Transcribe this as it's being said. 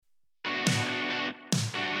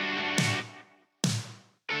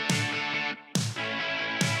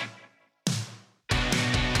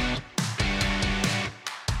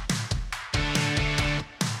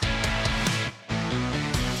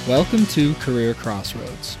Welcome to Career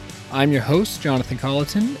Crossroads. I'm your host, Jonathan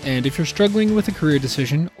Colleton, and if you're struggling with a career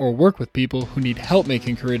decision or work with people who need help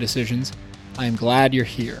making career decisions, I am glad you're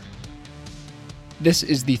here. This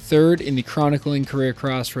is the third in the Chronicling Career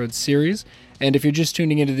Crossroads series, and if you're just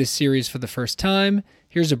tuning into this series for the first time,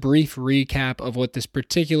 here's a brief recap of what this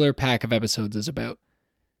particular pack of episodes is about.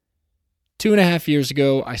 2.5 years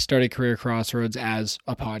ago, I started Career Crossroads as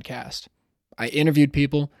a podcast. I interviewed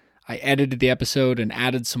people, I edited the episode and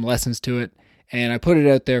added some lessons to it, and I put it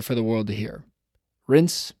out there for the world to hear.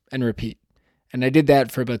 Rinse and repeat. And I did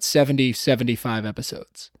that for about 75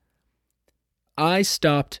 episodes. I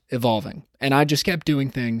stopped evolving, and I just kept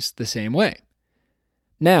doing things the same way.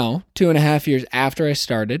 Now, 2.5 years after I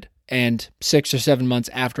started, and 6 or 7 months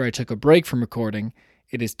after I took a break from recording,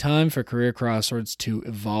 it is time for Career Crossroads to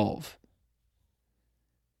evolve.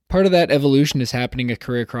 Part of that evolution is happening at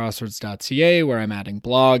careercrossroads.ca, where I'm adding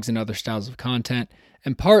blogs and other styles of content,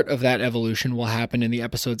 and part of that evolution will happen in the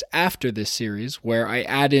episodes after this series, where I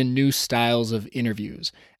add in new styles of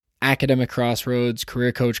interviews. Academic Crossroads,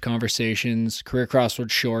 Career Coach Conversations, Career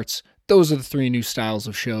Crossroads Shorts. Those are the 3 new styles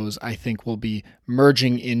of shows I think will be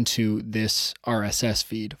merging into this RSS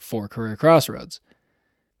feed for Career Crossroads.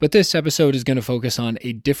 But this episode is going to focus on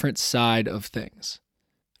a different side of things.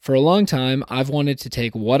 For a long time, I've wanted to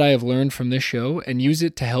take what I have learned from this show and use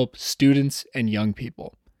it to help students and young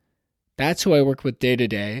people. That's who I work with day to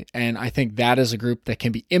day, and I think that is a group that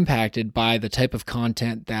can be impacted by the type of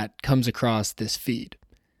content that comes across this feed.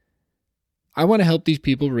 I want to help these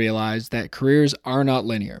people realize that careers are not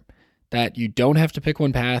linear, that you don't have to pick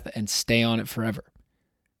one path and stay on it forever.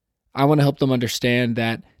 I want to help them understand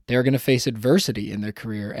that they're going to face adversity in their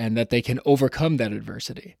career and that they can overcome that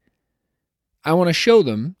adversity. I want to show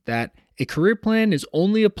them that a career plan is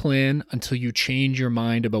only a plan until you change your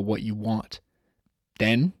mind about what you want.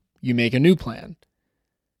 Then you make a new plan.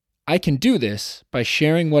 I can do this by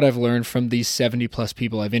sharing what I've learned from these 70 plus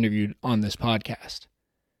people I've interviewed on this podcast.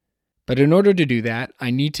 But in order to do that,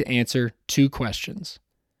 I need to answer 2 questions.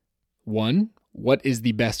 1, what is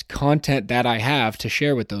the best content that I have to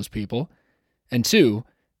share with those people? And 2,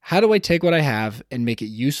 how do I take what I have and make it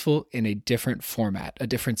useful in a different format, a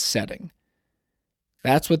different setting?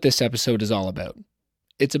 That's what this episode is all about.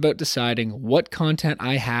 It's about deciding what content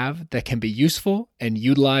I have that can be useful and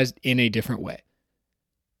utilized in a different way.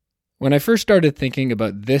 When I first started thinking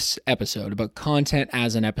about this episode, about content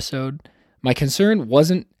as an episode, my concern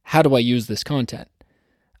wasn't how do I use this content.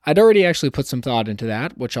 I'd already actually put some thought into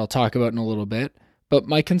that, which I'll talk about in a little bit, but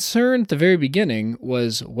my concern at the very beginning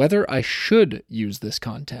was whether I should use this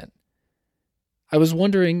content. I was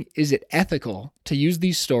wondering, is it ethical to use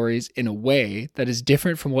these stories in a way that is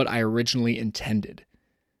different from what I originally intended?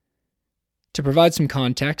 To provide some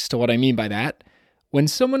context to what I mean by that, when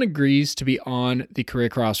someone agrees to be on the Career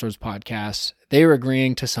Crossroads podcast, they are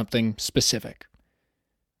agreeing to something specific.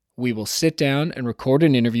 We will sit down and record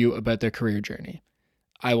an interview about their career journey.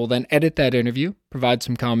 I will then edit that interview, provide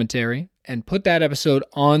some commentary, and put that episode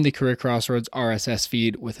on the Career Crossroads RSS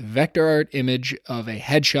feed with vector art image of a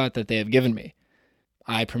headshot that they have given me.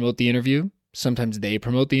 I promote the interview, sometimes they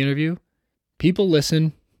promote the interview, people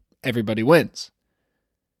listen, everybody wins.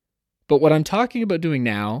 But what I'm talking about doing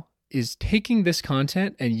now is taking this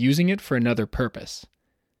content and using it for another purpose.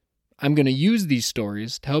 I'm going to use these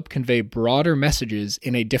stories to help convey broader messages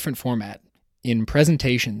in a different format, in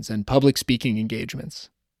presentations and public speaking engagements.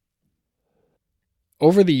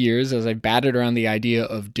 Over the years, as I've batted around the idea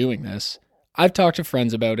of doing this, I've talked to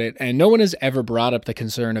friends about it, and no one has ever brought up the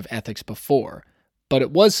concern of ethics before. But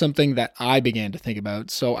it was something that I began to think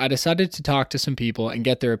about, so I decided to talk to some people and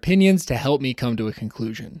get their opinions to help me come to a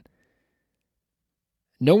conclusion.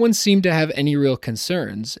 No one seemed to have any real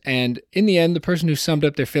concerns, and in the end, the person who summed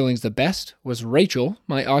up their feelings the best was Rachel,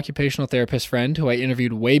 my occupational therapist friend, who I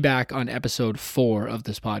interviewed way back on episode 4 of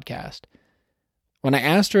this podcast. When I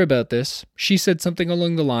asked her about this, she said something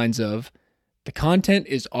along the lines of, the content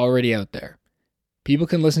is already out there. People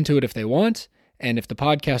can listen to it if they want, and if the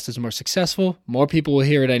podcast is more successful, more people will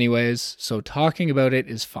hear it anyways, so talking about it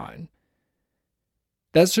is fine.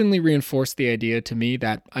 That certainly reinforced the idea to me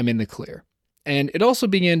that I'm in the clear. And it also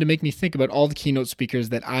began to make me think about all the keynote speakers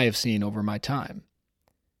that I have seen over my time.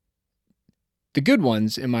 The good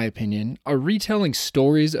ones, in my opinion, are retelling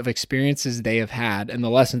stories of experiences they have had and the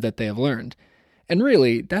lessons that they have learned. And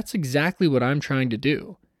really, that's exactly what I'm trying to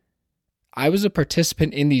do. I was a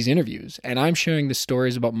participant in these interviews, and I'm sharing the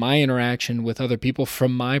stories about my interaction with other people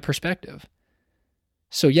from my perspective.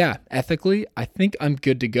 So yeah, ethically, I think I'm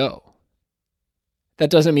good to go. That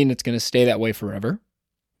doesn't mean it's going to stay that way forever.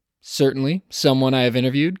 Certainly, someone I have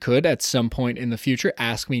interviewed could, at some point in the future,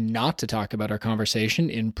 ask me not to talk about our conversation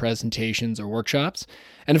in presentations or workshops,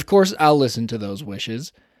 and of course, I'll listen to those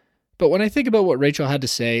wishes. But when I think about what Rachel had to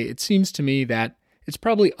say, it seems to me that it's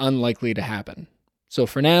probably unlikely to happen. So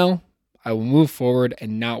for now, I will move forward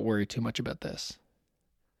and not worry too much about this.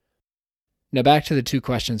 Now back to the two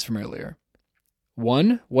questions from earlier.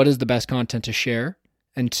 1, what is the best content to share?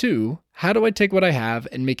 And 2, how do I take what I have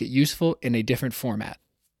and make it useful in a different format?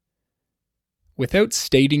 Without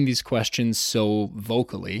stating these questions so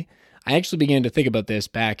vocally, I actually began to think about this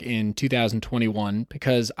back in 2021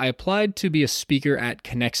 because I applied to be a speaker at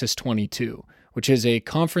Connexus 22, which is a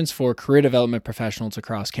conference for career development professionals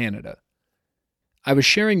across Canada. I was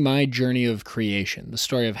sharing my journey of creation, the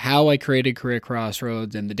story of how I created Career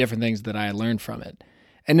Crossroads and the different things that I learned from it.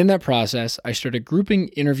 And in that process, I started grouping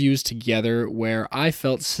interviews together where I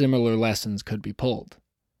felt similar lessons could be pulled.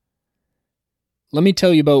 Let me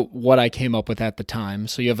tell you about what I came up with at the time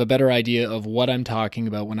so you have a better idea of what I'm talking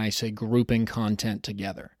about when I say grouping content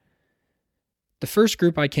together. The first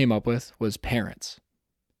group I came up with was parents.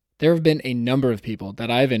 There have been a number of people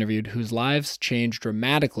that I've interviewed whose lives changed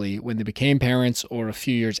dramatically when they became parents or a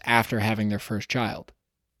few years after having their first child.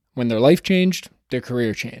 When their life changed, their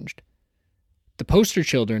career changed. The poster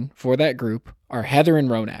children for that group are Heather and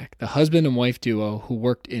Ronak, the husband and wife duo who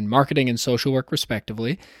worked in marketing and social work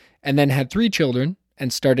respectively, and then had 3 children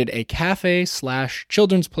and started a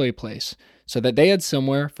cafe/children's play place so that they had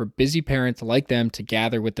somewhere for busy parents like them to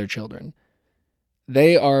gather with their children.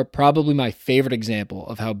 They are probably my favorite example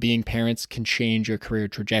of how being parents can change your career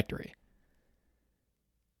trajectory.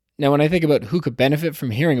 Now, when I think about who could benefit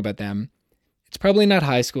from hearing about them, it's probably not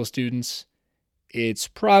high school students. It's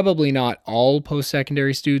probably not all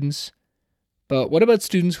post-secondary students. But what about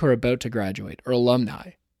students who are about to graduate or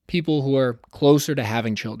alumni? People who are closer to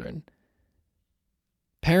having children.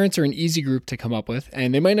 Parents are an easy group to come up with,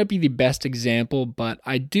 and they might not be the best example, but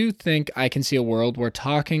I do think I can see a world where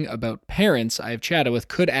talking about parents I've chatted with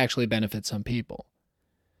could actually benefit some people.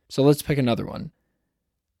 So let's pick another one.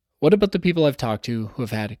 What about the people I've talked to who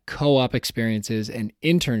have had co-op experiences and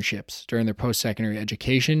internships during their post-secondary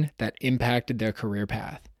education that impacted their career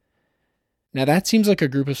path? Now that seems like a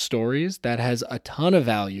group of stories that has a ton of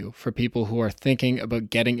value for people who are thinking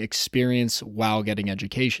about getting experience while getting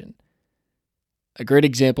education. A great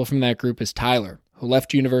example from that group is Tyler, who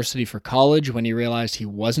left university for college when he realized he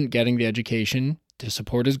wasn't getting the education to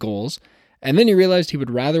support his goals, and then he realized he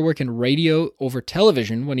would rather work in radio over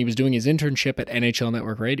television when he was doing his internship at NHL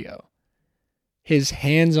Network Radio. His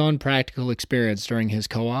hands-on practical experience during his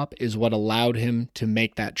co-op is what allowed him to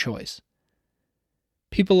make that choice.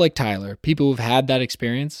 People like Tyler, people who've had that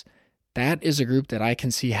experience, that is a group that I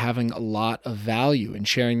can see having a lot of value in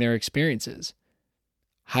sharing their experiences.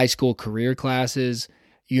 High school career classes,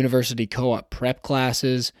 university co-op prep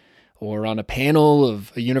classes, or on a panel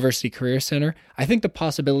of a university career center, I think the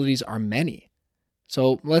possibilities are many.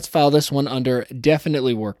 So let's file this one under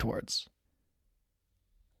definitely work towards.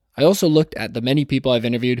 I also looked at the many people I've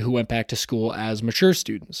interviewed who went back to school as mature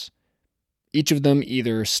students. Each of them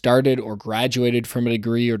either started or graduated from a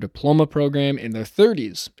degree or diploma program in their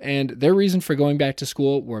 30s, and their reason for going back to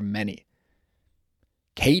school were many.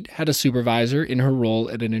 Kate had a supervisor in her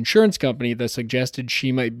role at an insurance company that suggested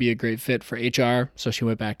she might be a great fit for HR, so she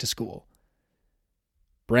went back to school.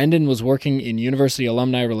 Brendan was working in university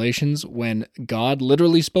alumni relations when God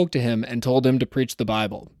literally spoke to him and told him to preach the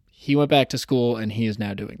Bible. He went back to school and he is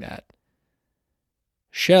now doing that.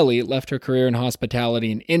 Shelley left her career in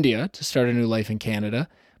hospitality in India to start a new life in Canada,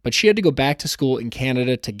 but she had to go back to school in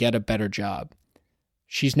Canada to get a better job.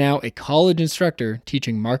 She's now a college instructor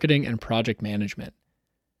teaching marketing and project management.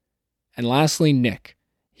 And lastly, Nick.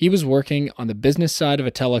 He was working on the business side of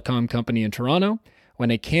a telecom company in Toronto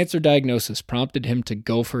when a cancer diagnosis prompted him to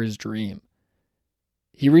go for his dream.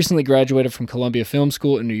 He recently graduated from Columbia Film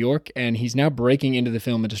School in New York, and he's now breaking into the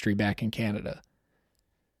film industry back in Canada.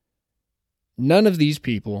 None of these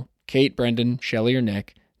people, Kate, Brendan, Shelley, or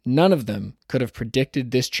Nick, none of them could have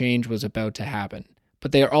predicted this change was about to happen,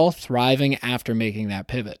 but they are all thriving after making that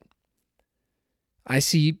pivot. I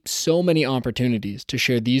see so many opportunities to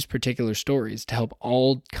share these particular stories to help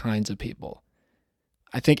all kinds of people.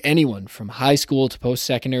 I think anyone from high school to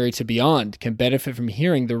post-secondary to beyond can benefit from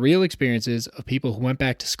hearing the real experiences of people who went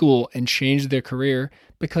back to school and changed their career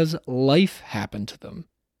because life happened to them.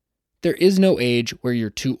 There is no age where you're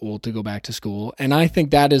too old to go back to school, and I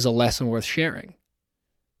think that is a lesson worth sharing.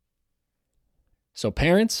 So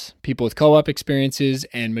parents, people with co-op experiences,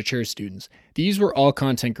 and mature students. These were all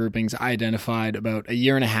content groupings I identified about a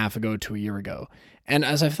year and a half ago to a year ago. And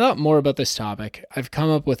as I've thought more about this topic, I've come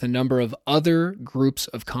up with a number of other groups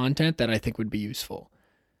of content that I think would be useful.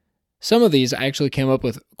 Some of these I actually came up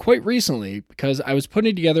with quite recently because I was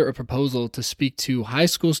putting together a proposal to speak to high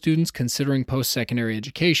school students considering post-secondary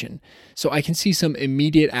education, so I can see some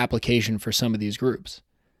immediate application for some of these groups.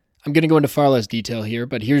 I'm going to go into far less detail here,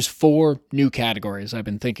 but here's 4 new categories I've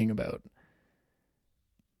been thinking about.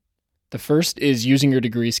 The first is using your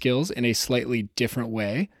degree skills in a slightly different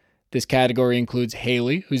way. This category includes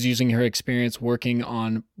Haley, who's using her experience working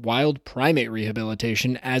on wild primate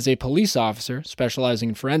rehabilitation as a police officer specializing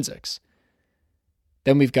in forensics.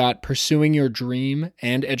 Then we've got pursuing your dream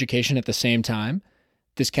and education at the same time.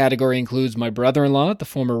 This category includes my brother-in-law, the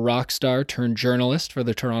former rock star turned journalist for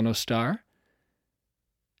the Toronto Star.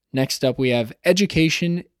 Next up, we have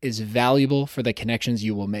education is valuable for the connections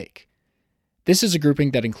you will make. This is a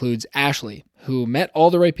grouping that includes Ashley, who met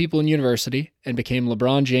all the right people in university and became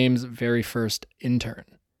LeBron James' very first intern.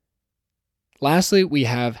 Lastly, we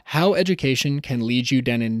have how education can lead you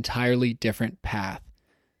down an entirely different path.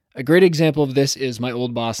 A great example of this is my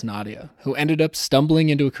old boss, Nadia, who ended up stumbling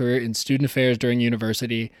into a career in student affairs during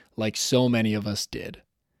university like so many of us did.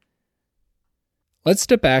 Let's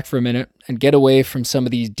step back for a minute and get away from some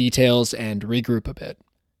of these details and regroup a bit.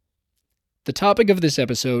 The topic of this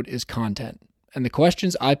episode is content, and the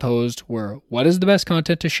questions I posed were, what is the best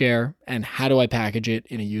content to share, and how do I package it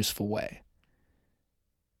in a useful way?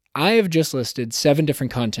 I have just listed 7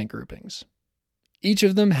 different content groupings. Each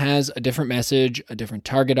of them has a different message, a different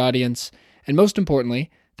target audience, and most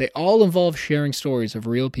importantly, they all involve sharing stories of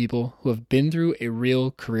real people who have been through a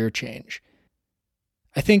real career change.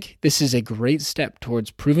 I think this is a great step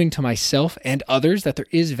towards proving to myself and others that there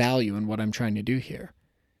is value in what I'm trying to do here.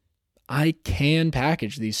 I can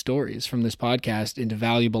package these stories from this podcast into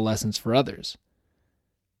valuable lessons for others.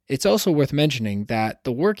 It's also worth mentioning that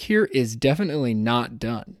the work here is definitely not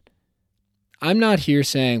done. I'm not here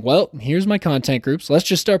saying, well, here's my content groups, let's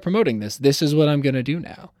just start promoting this. This is what I'm going to do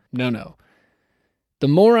now. No. The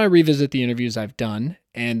more I revisit the interviews I've done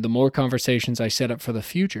and the more conversations I set up for the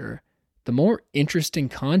future, the more interesting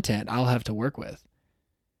content I'll have to work with.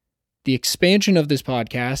 The expansion of this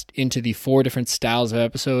podcast into the 4 different styles of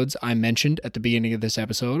episodes I mentioned at the beginning of this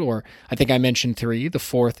episode, or I think I mentioned 3, the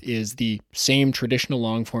 4th is the same traditional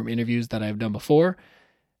long-form interviews that I've done before.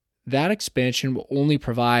 That expansion will only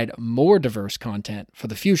provide more diverse content for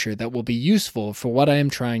the future that will be useful for what I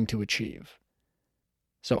am trying to achieve.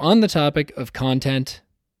 So on the topic of content,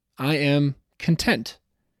 I am content.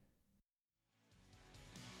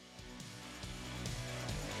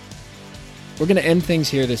 We're going to end things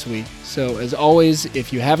here this week, so as always,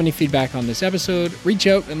 if you have any feedback on this episode, reach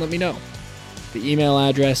out and let me know. The email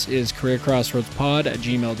address is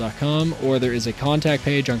careercrossroadspod@gmail.com, or there is a contact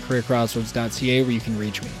page on careercrossroads.ca where you can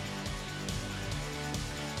reach me.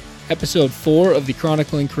 Episode 4 of the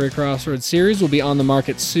Chronicling Career Crossroads series will be on the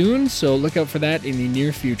market soon, so look out for that in the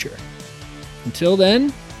near future. Until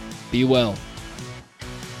then, be well.